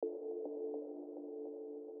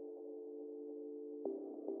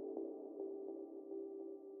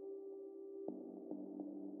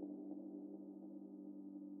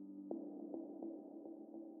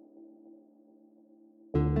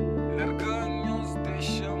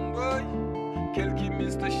Aquele que me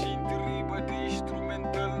está xinte riba de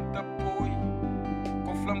instrumental de apoio.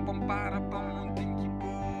 Com flampa para montem que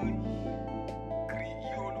boi.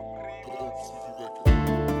 KriOulo RiiMax.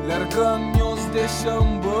 Largan-nos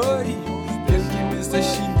Decham boi. Aquele que me está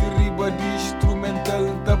xinte riba de instrumental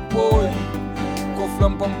de apoio. Com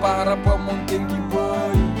flampa para montem que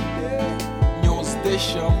boi. Nos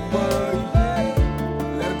Decham boi.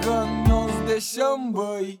 Largan-nos Decham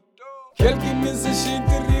boi. Aquele que me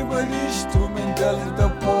sente riba de instrumental de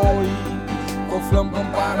apoio. Com flampa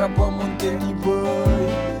para montem que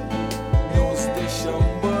boi. Nos Decham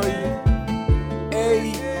boi.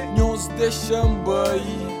 Ei, nos Decham boi.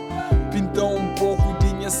 Pintam um pouco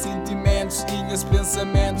de minhas sentimentos, de minhas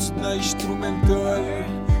pensamentos na instrumental.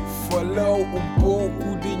 Falou um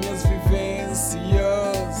pouco de minhas vivências.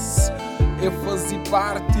 É fazer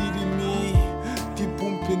parte de mim, tipo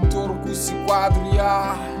um pintor com esse quadro,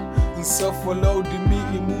 só falou de mim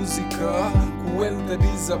e música, com ele te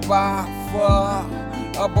desabafa.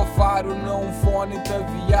 Abafar o não fone te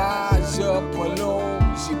viaja para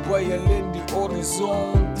longe, vai além de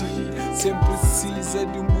horizonte. Sempre precisa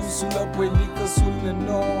de um bússola para indicar sul e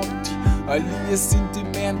norte. Ali é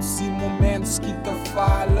sentimentos e momentos que te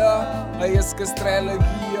fala. É esse que a estrela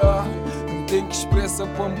guia. Não tem que expressar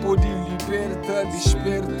para me poder liberta,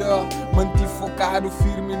 desperta. Manter focado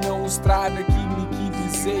firme na estrada que me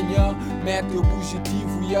desenha. Mete o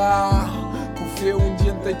objetivo, com fé um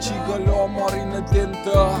dia te chega lá, morre na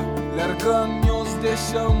tenta. Largan-nos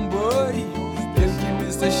Decham boi. Ele que me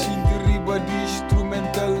está xinte riba de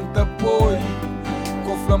instrumental de apoio.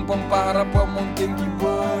 Com flampa para montem que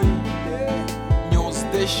boi. Nos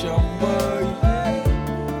Decham boi.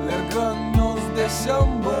 Largan-nos Decham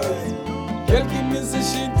boi. Ele que me está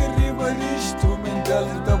xinte riba de instrumental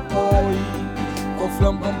de apoio. Com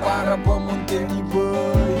flampa para montem que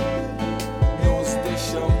boi. Nos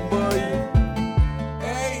Decham boi.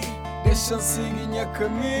 Ei, deixa seguir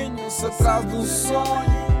caminho, se atrás de um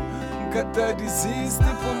sonho. Nunca te desiste,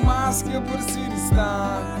 por mais que parecer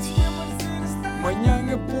distante. Manhã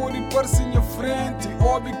é pura e parece em frente.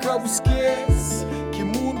 Óbvio que eu esquece que o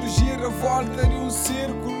mundo gira a volta de um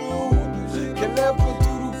círculo. Que leva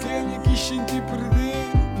tudo quem é que senti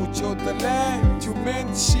perdido. O teu talento, o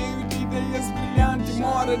mente cheio de ideias brilhantes.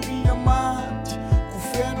 Mora diamante, com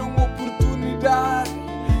fé numa oportunidade.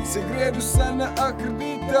 Segredo se não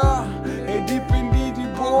acredita. É depender de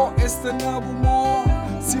bom, esta não é bom.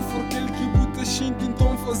 Se for aquele que bota xinto,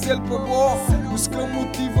 então fazer para bom. Busca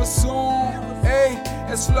motivação. Ei,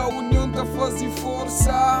 essa é a união tá fazendo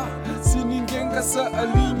força. Se ninguém caça a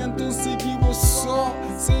linha, então seguimos só.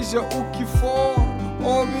 Seja o que for,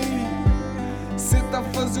 ouve. Se tá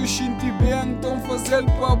fazendo xinto bem, então fazer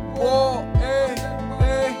para bom. Ei,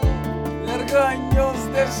 ei, larga-nos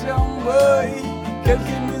Decham boi. Aquele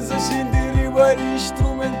que me xinto riba de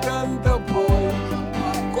instrumental de apoio.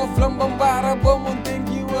 Com flampa para montem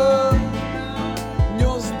que boi.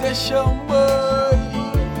 Nos Decham boi.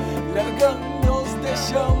 Larga-nos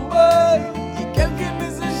Decham boi. E aquele que